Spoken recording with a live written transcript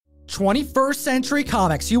21st Century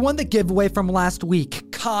Comics, you won the giveaway from last week.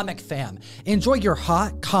 Comic Fam, enjoy your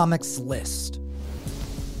hot comics list.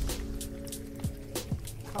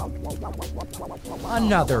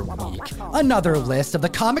 Another week, another list of the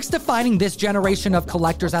comics defining this generation of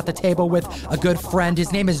collectors at the table with a good friend.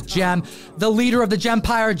 His name is Jem, the leader of the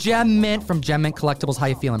Gempire, Jem Mint from Jem Mint Collectibles. How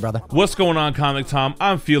you feeling, brother? What's going on, Comic Tom?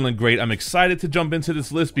 I'm feeling great. I'm excited to jump into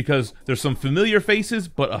this list because there's some familiar faces,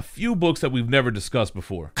 but a few books that we've never discussed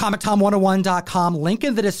before. ComicTom101.com, link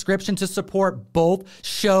in the description to support both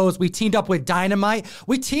shows. We teamed up with Dynamite.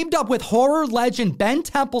 We teamed up with horror legend Ben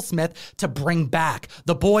Templesmith to bring back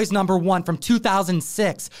The Boys #1 from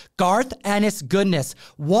 2006, Garth Ennis goodness.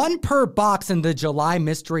 One per box in the July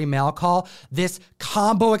mystery mail call. This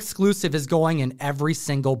combo exclusive is going in every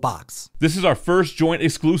single box. This is our first joint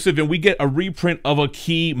exclusive, and we get a reprint of a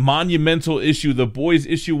key monumental issue, The Boys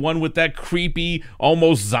 #1, with that creepy,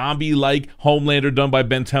 almost zombie-like Homelander done by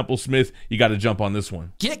Ben Templesmith. You got to jump on this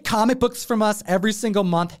one. Get comic books from us every single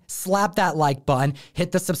month. Slap that like button.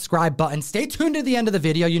 Hit the subscribe button. Stay tuned to the end of the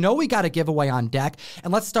video. You know we got a giveaway on deck.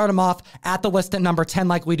 And let's start them off at the list at number 10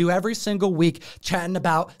 like we do every single week, chatting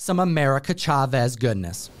about some America Chavez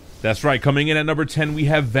goodness. That's right. Coming in at number 10, we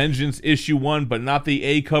have Vengeance #1, but not the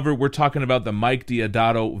A cover. We're talking about the Mike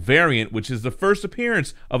Deodato variant, which is the first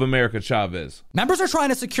appearance of America Chavez. Members are trying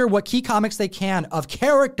to secure what key comics they can of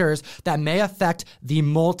characters that may affect the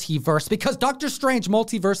multiverse, because Doctor Strange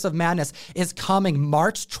Multiverse of Madness is coming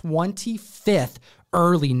March 25th,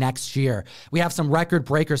 early next year. We have some record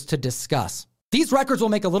breakers to discuss. These records will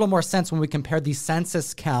make a little more sense when we compare the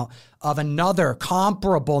census count of another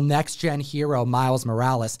comparable next-gen hero, Miles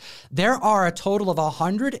Morales. There are a total of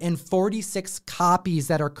 146 copies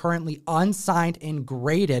that are currently unsigned and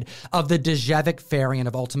graded of the Djevik variant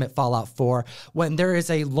of Ultimate Fallout 4, when there is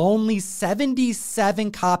a lonely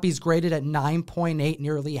 77 copies graded at 9.8,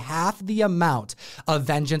 nearly half the amount of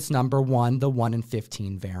Vengeance #1, the 1 in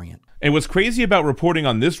 15 variant. And what's crazy about reporting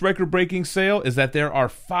on this record-breaking sale is that there are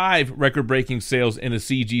 5 record-breaking sales in a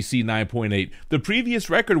CGC 9.8. The previous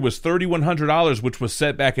record was $3,100, which was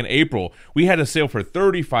set back in April. We had a sale for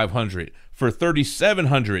 $3,500, for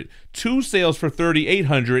 $3,700, 2 sales for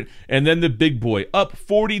 $3,800, and then the big boy, up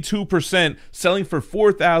 42%, selling for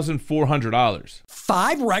 $4,400.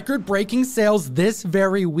 5 record-breaking sales this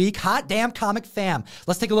very week. Hot damn, Comic Fam.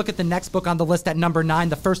 Let's take a look at the next book on the list at number 9,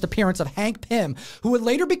 the first appearance of Hank Pym, who would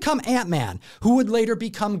later become Ant-Man, who would later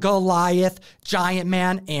become Goliath, Giant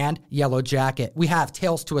Man, and Yellow Jacket. We have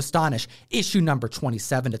Tales to Astonish, issue number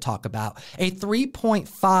 27 to talk about. A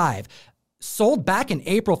 3.5 sold back in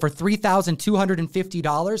April for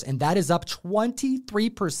 $3,250, and that is up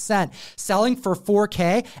 23%, selling for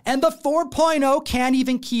 $4K, and the 4.0 can't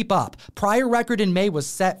even keep up. Prior record in May was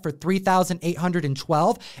set for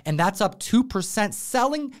 $3,812, and that's up 2%,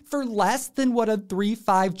 selling for less than what a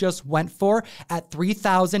 3.5 just went for at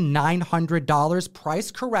 $3,900. Price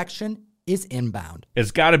correction is inbound.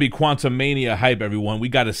 It's got to be Quantum Mania hype, everyone. We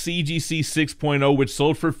got a CGC 6.0, which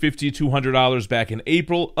sold for $5,200 back in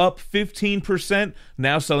April, up 15%,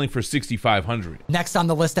 now selling for $6,500. Next on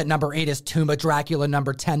the list at number 8 is Tomb of Dracula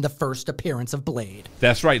number 10, the first appearance of Blade.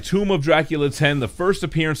 That's right, Tomb of Dracula 10, the first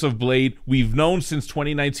appearance of Blade. We've known since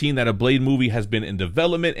 2019 that a Blade movie has been in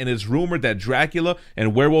development, and it's rumored that Dracula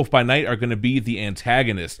and Werewolf by Night are going to be the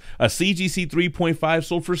antagonists. A CGC 3.5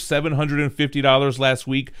 sold for $750 last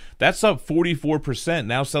week. That's up 44%,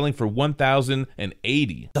 now selling for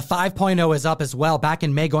 $1,080. The 5.0 is up as well. Back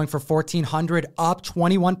in May, going for $1,400, up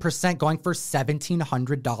 21%, going for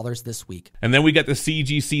 $1,700 this week. And then we got the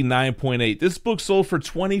CGC 9.8. This book sold for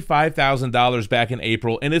 $25,000 back in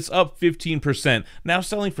April, and it's up 15%, now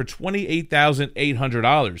selling for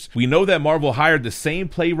 $28,800. We know that Marvel hired the same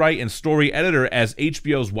playwright and story editor as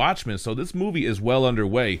HBO's Watchmen, so this movie is well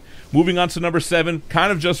underway. Moving on to number 7,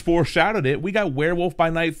 kind of just foreshadowed it, we got Werewolf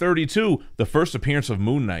by Night 32, the first appearance of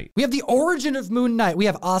Moon Knight. We have the origin of Moon Knight. We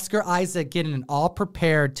have Oscar Isaac getting it all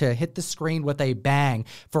prepared to hit the screen with a bang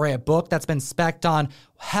for a book that's been spec'd on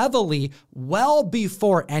heavily well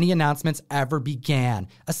before any announcements ever began.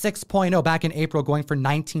 A 6.0 back in April, going for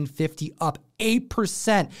 $1,950, up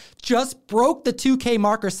 8%. Just broke the 2K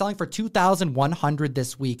marker, selling for $2,100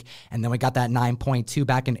 this week. And then we got that 9.2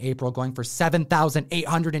 back in April, going for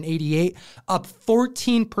 $7,888, up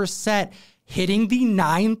 14%. hitting the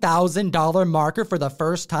 $9,000 marker for the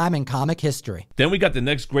first time in comic history. Then we got the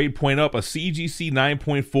next grade point up, a CGC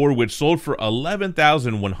 9.4, which sold for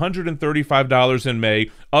 $11,135 in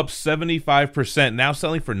May, up 75%, now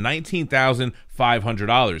selling for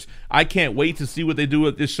 $19,500. I can't wait to see what they do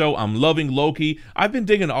with this show. I'm loving Loki. I've been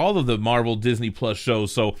digging all of the Marvel Disney Plus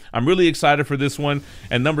shows, so I'm really excited for this one.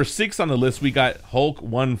 And number 6 on the list, we got Hulk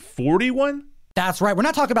 141. That's right. We're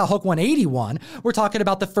not talking about Hulk 181. We're talking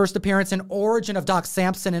about the first appearance and origin of Doc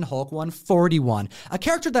Samson in Hulk 141, a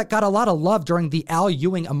character that got a lot of love during the Al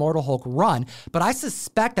Ewing Immortal Hulk run. But I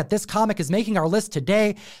suspect that this comic is making our list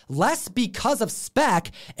today less because of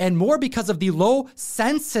spec and more because of the low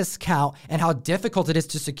census count and how difficult it is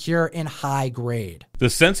to secure in high grade. The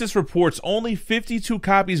census reports only 52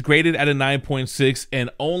 copies graded at a 9.6 and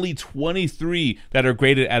only 23 that are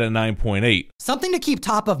graded at a 9.8. Something to keep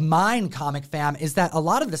top of mind, comic fam, is that a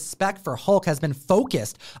lot of the spec for Hulk has been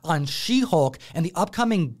focused on She-Hulk and the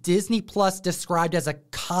upcoming Disney Plus described as a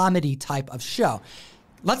comedy type of show.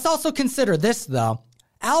 Let's also consider this, though.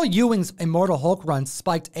 Al Ewing's Immortal Hulk run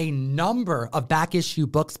spiked a number of back issue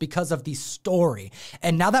books because of the story.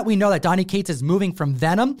 And now that we know that Donny Cates is moving from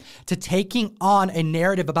Venom to taking on a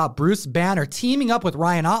narrative about Bruce Banner teaming up with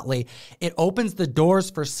Ryan Ottley, it opens the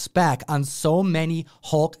doors for spec on so many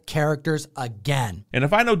Hulk characters again. And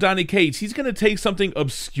if I know Donny Cates, he's going to take something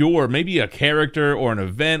obscure, maybe a character or an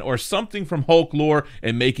event or something from Hulk lore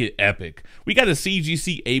and make it epic. We got a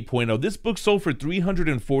CGC 8.0. This book sold for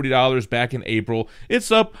 $340 back in April.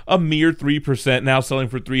 It's up a mere 3%, now selling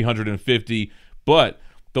for $350. But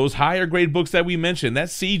those higher grade books that we mentioned, that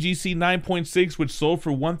CGC 9.6, which sold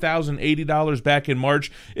for $1,080 back in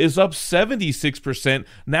March, is up 76%,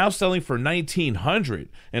 now selling for $1,900.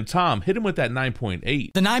 And Tom, hit him with that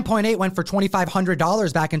 9.8. The 9.8 went for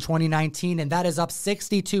 $2,500 back in 2019, and that is up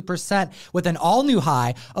 62% with an all-new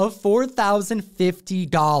high of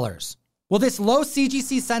 $4,050. Will this low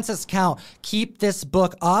CGC census count keep this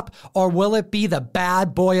book up, or will it be the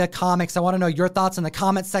bad boy of comics? I want to know your thoughts in the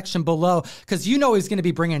comment section below, because you know he's going to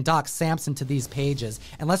be bringing Doc Samson to these pages.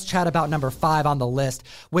 And let's chat about number 5 on the list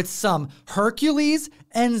with some Hercules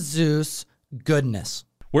and Zeus goodness.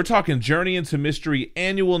 We're talking Journey into Mystery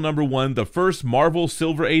Annual number 1, the first Marvel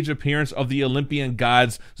Silver Age appearance of the Olympian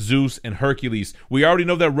gods Zeus and Hercules. We already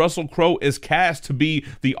know that Russell Crowe is cast to be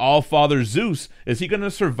the All-Father Zeus. Is he going to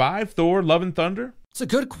survive Thor: Love and Thunder? It's a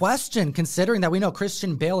good question, considering that we know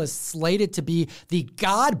Christian Bale is slated to be the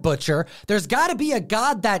God Butcher. There's got to be a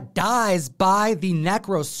god that dies by the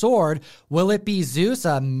Necro Sword. Will it be Zeus?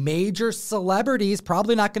 A major celebrity. He's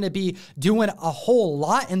probably not going to be doing a whole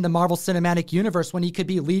lot in the Marvel Cinematic Universe when he could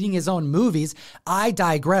be leading his own movies. I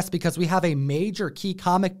digress, because we have a major key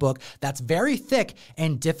comic book that's very thick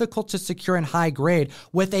and difficult to secure in high grade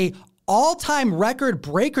with a all-time record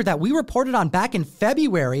breaker that we reported on back in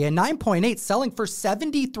February, a 9.8 selling for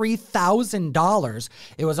 $73,000.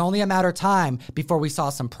 It was only a matter of time before we saw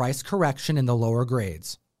some price correction in the lower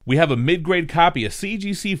grades. We have a mid-grade copy, a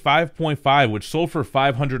CGC 5.5, which sold for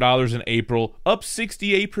 $500 in April, up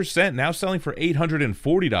 68%, now selling for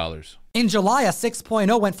 $840. In July, a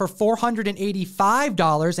 6.0 went for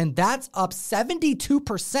 $485, and that's up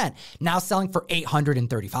 72%, now selling for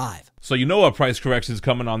 $835. So you know a price correction is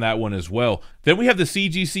coming on that one as well. Then we have the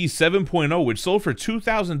CGC 7.0, which sold for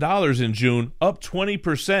 $2,000 in June, up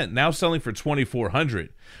 20%, now selling for $2,400.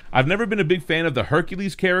 I've never been a big fan of the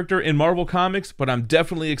Hercules character in Marvel Comics, but I'm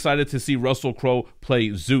definitely excited to see Russell Crowe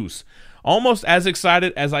play Zeus. Almost as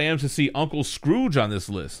excited as I am to see Uncle Scrooge on this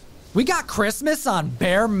list. We got Christmas on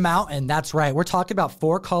Bear Mountain. That's right. We're talking about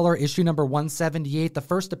 4-color issue number 178, the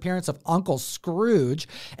first appearance of Uncle Scrooge,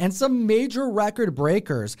 and some major record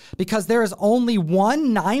breakers, because there is only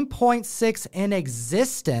one 9.6 in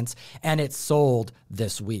existence, and it sold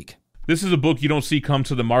this week. This is a book you don't see come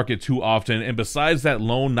to the market too often, and besides that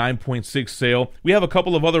lone 9.6 sale, we have a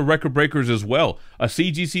couple of other record breakers as well. A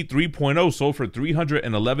CGC 3.0 sold for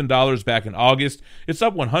 $311 back in August. It's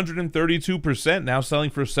up 132%, now selling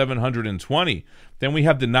for $720. Then we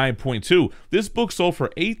have the 9.2. This book sold for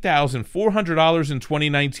 $8,400 in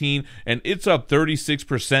 2019, and it's up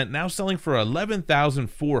 36%, now selling for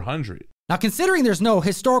 $11,400. Now, considering there's no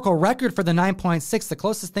historical record for the 9.6, the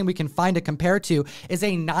closest thing we can find to compare to is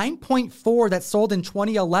a 9.4 that sold in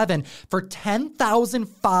 2011 for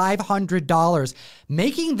 $10,500,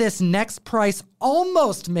 making this next price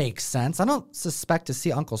almost make sense. I don't suspect to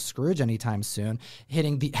see Uncle Scrooge anytime soon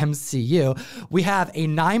hitting the MCU. We have a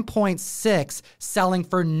 9.6 selling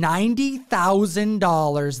for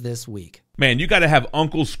 $90,000 this week. Man, you got to have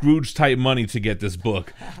Uncle Scrooge type money to get this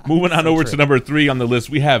book. Moving on over to number 3 on the list,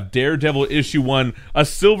 we have Daredevil issue 1, a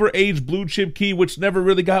Silver Age blue chip key which never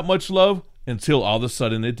really got much love, until all of a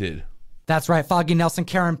sudden it did. That's right, Foggy Nelson,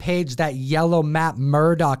 Karen Page, that yellow Matt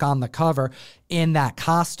Murdock on the cover in that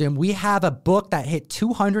costume. We have a book that hit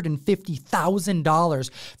 $250,000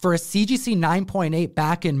 for a CGC 9.8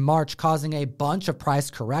 back in March, causing a bunch of price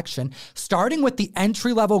correction, starting with the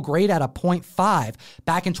entry-level grade at a 0.5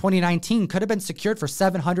 back in 2019, could have been secured for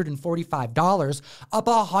 $745, up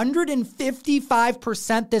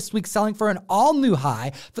 155% this week, selling for an all-new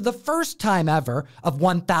high for the first time ever of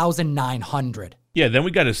 $1,900. Yeah, then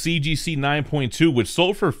we got a CGC 9.2, which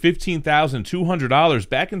sold for $15,200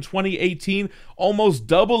 back in 2018, almost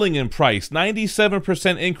doubling in price,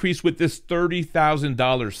 97% increase with this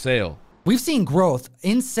 $30,000 sale. We've seen growth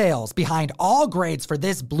in sales behind all grades for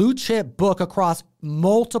this blue chip book across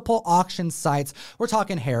multiple auction sites. We're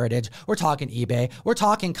talking Heritage, we're talking eBay, we're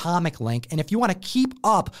talking Comic Link. And if you want to keep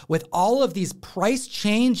up with all of these price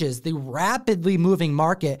changes, the rapidly moving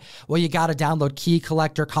market, well, you got to download Key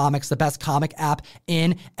Collector Comics, the best comic app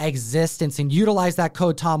in existence, and utilize that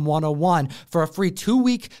code TOM101 for a free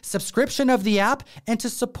 2-week subscription of the app and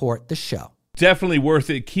to support the show. Definitely worth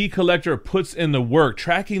it. Key Collector puts in the work,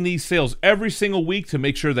 tracking these sales every single week to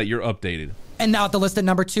make sure that you're updated. And now at the list at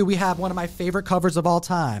number 2, we have one of my favorite covers of all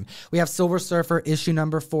time. We have Silver Surfer issue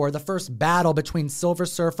number 4, the first battle between Silver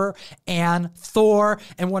Surfer and Thor,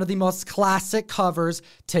 and one of the most classic covers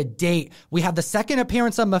to date. We have the second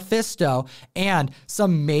appearance of Mephisto and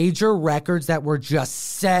some major records that were just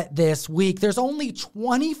set this week. There's only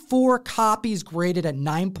 24 copies graded at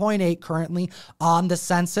 9.8 currently on the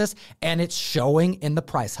census, and it's showing in the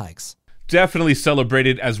price hikes. Definitely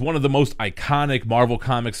celebrated as one of the most iconic Marvel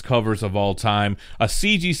Comics covers of all time. A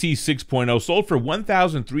CGC 6.0 sold for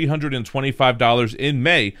 $1,325 in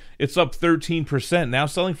May. It's up 13%, now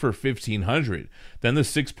selling for $1,500. Then the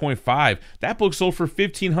 6.5, that book sold for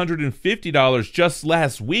 $1,550 just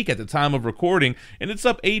last week at the time of recording, and it's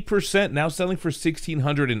up 8%, now selling for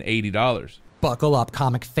 $1,680. Buckle up,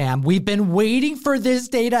 comic fam. We've been waiting for this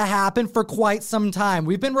day to happen for quite some time.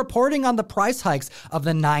 We've been reporting on the price hikes of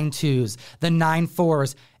the 9.2s, the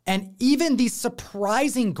 9.4s, and even the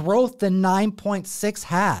surprising growth the 9.6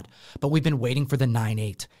 had. But we've been waiting for the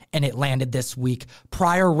 9.8, and it landed this week.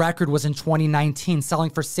 Prior record was in 2019,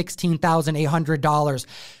 selling for $16,800.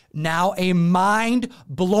 Now a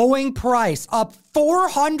mind-blowing price, up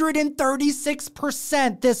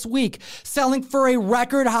 436% this week, selling for a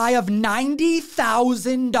record high of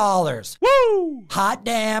 $90,000. Woo! Hot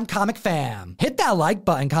damn, comic fam. Hit that like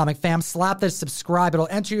button, comic fam. Slap the subscribe. It'll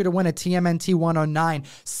enter you to win a TMNT 109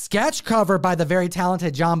 sketch cover by the very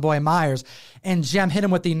talented John Boy Myers. And Jem, hit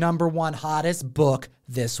him with the number 1 hottest book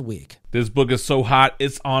this week. This book is so hot,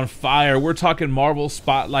 it's on fire. We're talking Marvel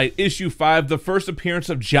Spotlight, issue 5, the first appearance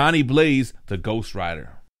of Johnny Blaze, the Ghost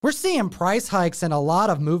Rider. We're seeing price hikes and a lot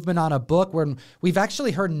of movement on a book where we've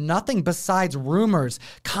actually heard nothing besides rumors,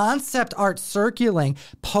 concept art circulating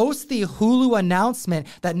post the Hulu announcement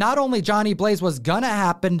that not only Johnny Blaze was gonna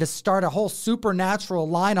happen to start a whole supernatural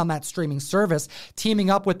line on that streaming service, teaming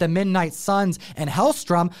up with the Midnight Suns and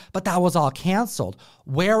Hellstrom, but that was all canceled.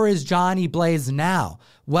 Where is Johnny Blaze now?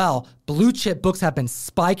 Well, blue chip books have been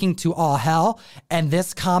spiking to all hell, and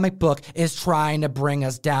this comic book is trying to bring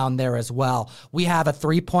us down there as well. We have a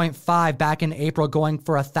 3.5 back in April going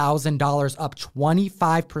for $1,000, up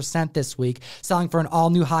 25% this week, selling for an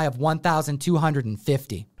all-new high of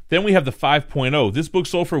 $1,250. Then we have the 5.0. This book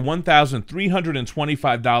sold for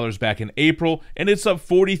 $1,325 back in April, and it's up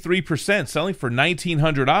 43%, selling for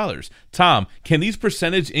 $1,900. Tom, can these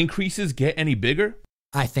percentage increases get any bigger?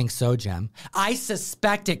 I think so, Jem. I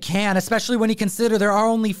suspect it can, especially when you consider there are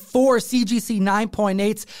only 4 CGC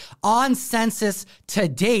 9.8s on census to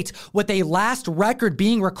date, with a last record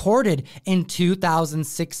being recorded in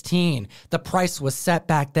 2016. The price was set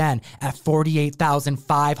back then at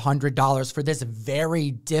 $48,500 for this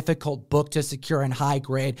very difficult book to secure in high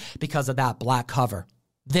grade because of that black cover.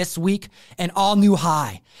 This week, an all-new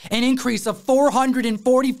high, an increase of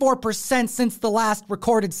 444% since the last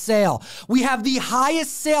recorded sale. We have the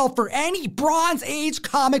highest sale for any Bronze Age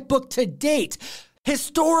comic book to date.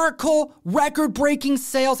 Historical record-breaking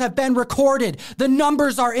sales have been recorded. The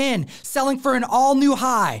numbers are in, selling for an all-new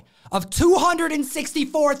high of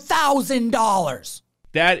 $264,000.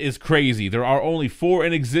 That is crazy. There are only 4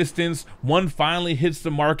 in existence. One finally hits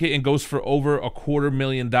the market and goes for over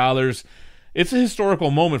 $250,000. It's a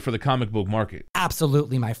historical moment for the comic book market.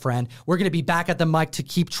 Absolutely, my friend. We're going to be back at the mic to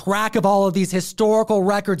keep track of all of these historical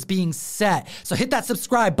records being set. So hit that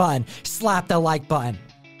subscribe button, slap the like button.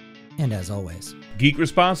 And as always, geek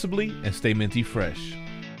responsibly and stay minty fresh.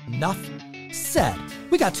 Enough said.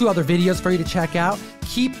 We got 2 other videos for you to check out.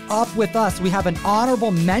 Keep up with us. We have an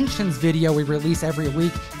honorable mentions video we release every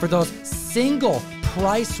week for those single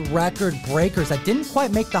price record breakers that didn't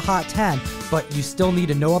quite make the hot 10, but you still need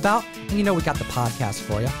to know about. And you know we got the podcast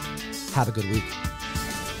for you. Have a good week.